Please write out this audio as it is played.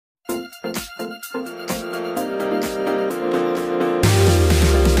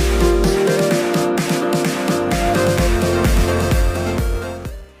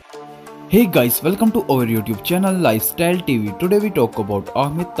Hey guys, welcome to our YouTube channel Lifestyle TV. Today we talk about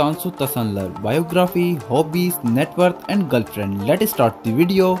Ahmet Tansu Tasanlar, biography, hobbies, net worth and girlfriend. Let's start the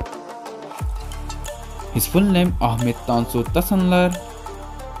video. His full name Ahmet Tansu Tasanlar,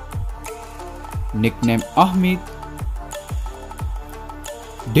 nickname Ahmet,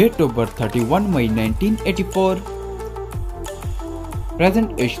 date of birth 31 May 1984,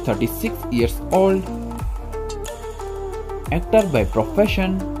 present age 36 years old, actor by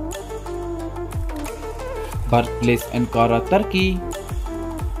profession, birthplace Ankara, Turkey,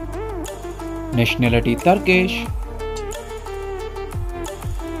 nationality Turkish,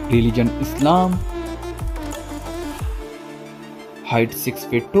 religion Islam, height 6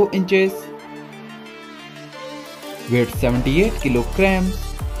 feet 2 inches, weight 78 kilograms,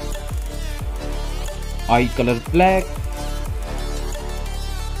 eye color black,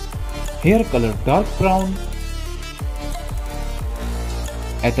 hair color dark brown,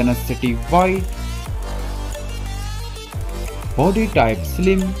 ethnicity white, body type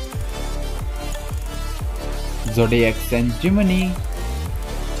slim, zodiac sign Gemini,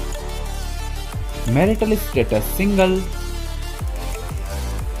 marital status single.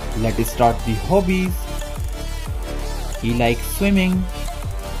 Let's start the hobbies. He likes swimming.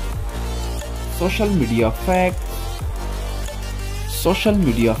 Social media facts.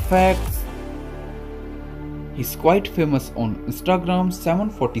 He's quite famous on Instagram,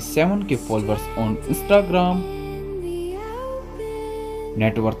 747k followers on Instagram.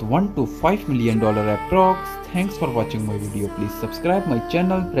 Net worth $1 to $5 million approx. Thanks for watching my video. Please subscribe my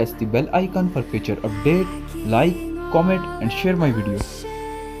channel, press the bell icon for future update, like, comment and share my video.